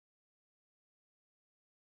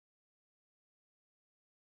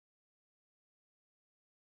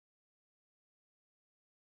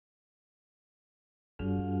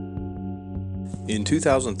In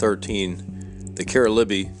 2013, the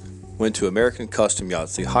Libby went to American Custom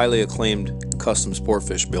Yachts, the highly acclaimed custom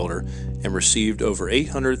sportfish builder, and received over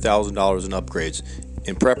 $800,000 in upgrades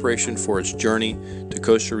in preparation for its journey to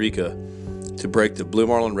Costa Rica to break the blue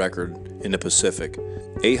marlin record in the Pacific.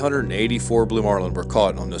 884 blue marlin were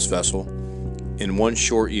caught on this vessel in one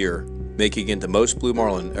short year, making it the most blue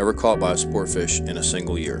marlin ever caught by a sportfish in a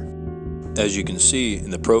single year. As you can see in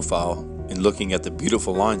the profile, in looking at the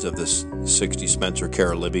beautiful lines of this 60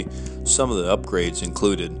 Spencer Libby, some of the upgrades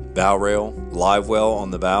included bow rail, live well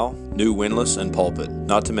on the bow, new windlass and pulpit,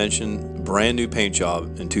 not to mention brand new paint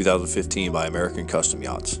job in 2015 by American Custom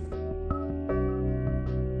Yachts.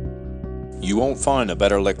 You won't find a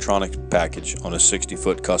better electronic package on a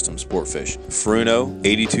 60-foot custom sportfish. Fruno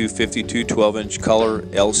 8252 12-inch color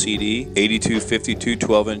LCD, 8252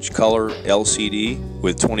 12-inch color LCD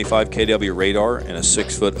with 25 kW radar and a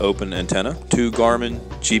 6-foot open antenna. 2 Garmin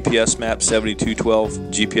GPS Map 7212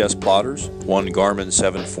 GPS plotters, 1 Garmin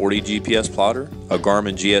 740 GPS plotter, a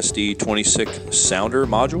Garmin GSD 26 sounder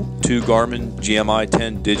module, 2 Garmin GMI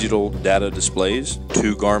 10 digital data displays,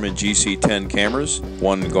 2 Garmin GC10 cameras,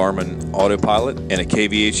 1 Garmin autopilot, and a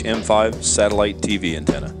KVH M5 satellite TV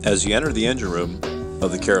antenna. As you enter the engine room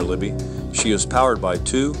of the Libby, she is powered by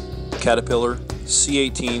 2 Caterpillar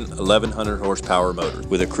C18 1100 horsepower motors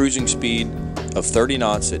with a cruising speed of 30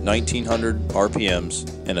 knots at 1900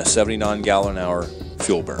 RPMs and a 79 gallon hour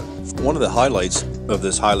fuel burn. One of the highlights of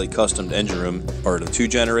this highly customed engine room are the 2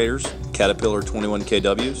 generators, Caterpillar 21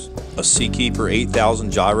 kWs, a Seakeeper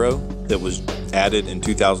 8000 gyro that was added in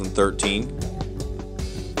 2013.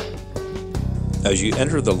 As you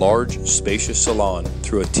enter the large, spacious salon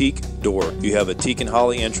through a teak door, you have a teak and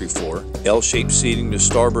holly entry floor, L-shaped seating to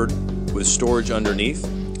starboard with storage underneath,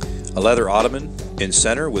 a leather ottoman in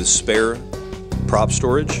center with spare prop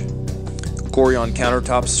storage, Corian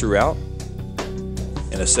countertops throughout,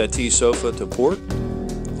 and a settee sofa to port,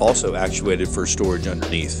 also actuated for storage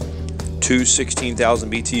underneath. 2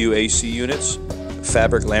 16,000 BTU AC units,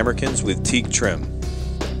 fabric lambrequins with teak trim,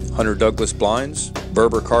 Hunter Douglas blinds,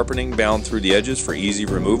 Berber carpeting bound through the edges for easy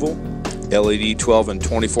removal, LED 12 and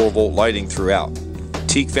 24 volt lighting throughout,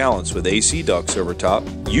 teak valance with AC ducts over top,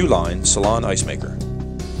 U-line salon ice maker.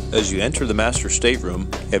 As you enter the master stateroom,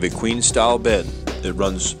 you have a queen style bed that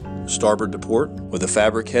runs starboard to port with a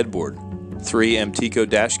fabric headboard, 3 Amtico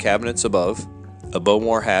dash cabinets above, a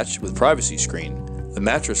Beaumont hatch with privacy screen. The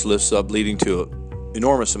mattress lifts up, leading to an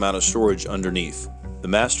enormous amount of storage underneath. The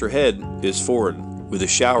master head is forward with a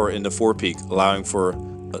shower in the forepeak, allowing for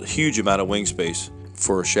a huge amount of wing space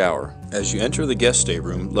for a shower. As you enter the guest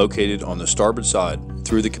stateroom, located on the starboard side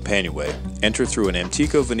through the companionway, enter through an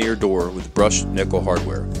Amtico veneer door with brushed nickel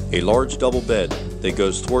hardware, a large double bed that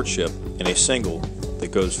goes thwartship, and a single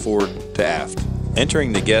that goes forward to aft.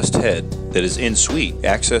 Entering the guest head that is in suite,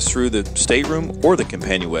 access through the stateroom or the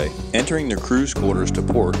companionway. Entering the crew's quarters to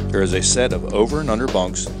port, there is a set of over and under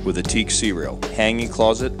bunks with a teak sea rail, hanging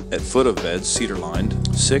closet at foot of bed, cedar lined,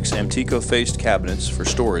 6 Amtico faced cabinets for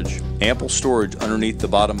storage, ample storage underneath the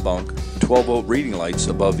bottom bunk, 12 volt reading lights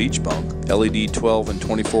above each bunk, LED 12 and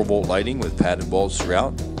 24 volt lighting with padded walls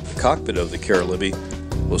throughout. The cockpit of the Libby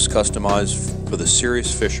was customized for the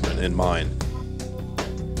serious fisherman in mind.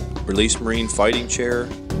 Release marine fighting chair,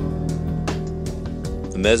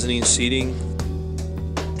 the mezzanine seating,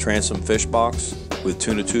 transom fish box with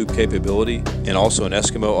tuna tube capability, and also an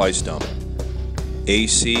Eskimo ice dump.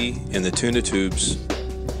 AC in the tuna tubes,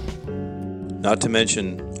 not to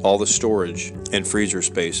mention all the storage and freezer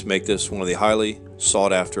space, make this one of the highly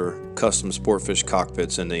sought after custom sportfish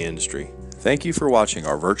cockpits in the industry. Thank you for watching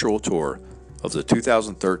our virtual tour of the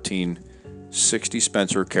 2013 60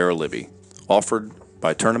 Spencer Libby, offered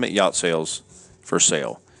by Tournament Yacht Sales for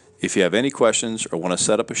sale. If you have any questions or want to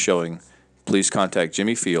set up a showing, please contact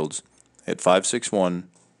Jimmy Fields at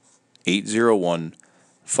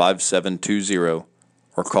 561-801-5720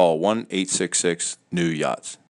 or call 1-866-NEW-YACHTS.